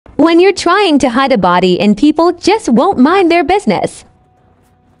when you're trying to hide a body and people just won't mind their business.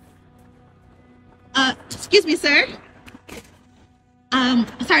 Excuse me, sir.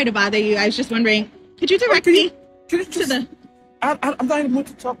 Sorry to bother you. I was just wondering, could you direct me to the... I'm not in the mood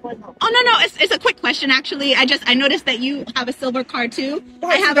to talk right now. Oh, no. It's a quick question, actually. I noticed that you have a silver car, too.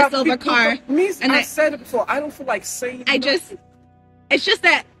 I have a silver car. And I said it before. I don't feel like saying it. It's just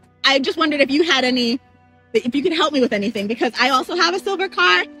that I just wondered if you had if you could help me with anything, because I also have a silver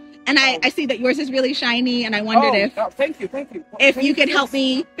car, and I see that yours is really shiny, and I wondered if... Thank you. If you could help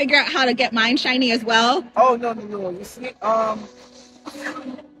me figure out how to get mine shiny as well. Oh, no. You see,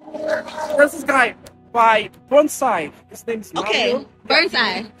 there's this guy by Burnside. His name's Mario. Okay,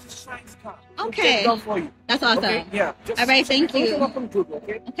 Burnside. Okay, that's awesome. Okay, yeah. All right, thank you.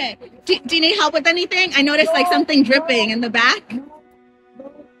 Okay. Okay. Do you need help with anything? I noticed like something dripping in the back.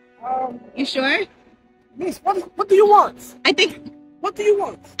 You sure? Miss, what do you want? What do you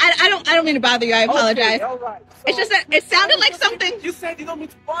want? I don't mean to bother you. I apologize. Okay, all right. So, it's just that it sounded like something. You said you don't mean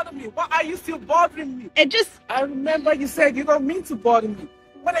to bother me. Why are you still bothering me? I remember you said you don't mean to bother me.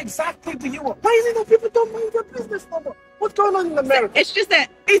 What exactly do you want? Why is it that people don't mind their business no more? What's going on in America? It's just that...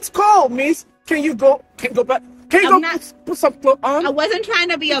 It's cold, miss. Can you go back? Can you put some clothes on? I wasn't trying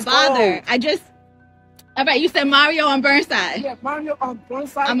to be a bother. Cold. All right, you said Mario on Burnside. Yeah, Mario on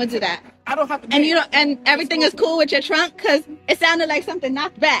Burnside. I'm gonna do that. I don't have to... And everything is cool with your trunk? Because it sounded like something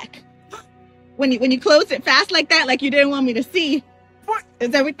knocked back. When you closed it fast like that, like you didn't want me to see. What?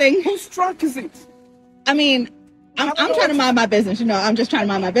 Is everything... Whose trunk is it? I mean... I'm trying to mind my business, I'm just trying to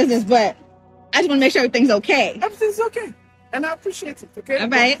mind my business, but I just want to make sure everything's okay. Everything's okay. And I appreciate it, okay? All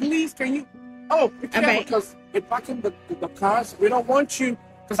right. But please, can you... Oh, be careful, because we're packing the cars. We don't want you...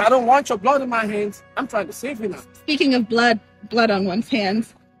 Because I don't want your blood in my hands. I'm trying to save you now. Speaking of blood on one's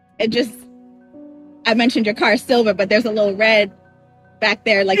hands, I mentioned your car is silver, but there's a little red back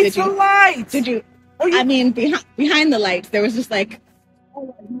there. Like, it's a light! Did you... I mean, behind the lights, there was just like...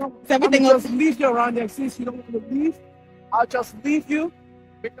 Is everything else? Just leave you around there. Since you don't want to leave, I'll just leave you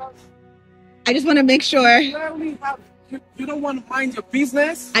because I just want to make sure you don't want to mind your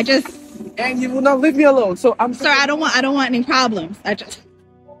business. And you will not leave me alone. So I'm sorry. I don't want any problems.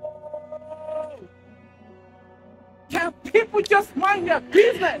 Can people just mind their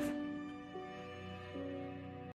business?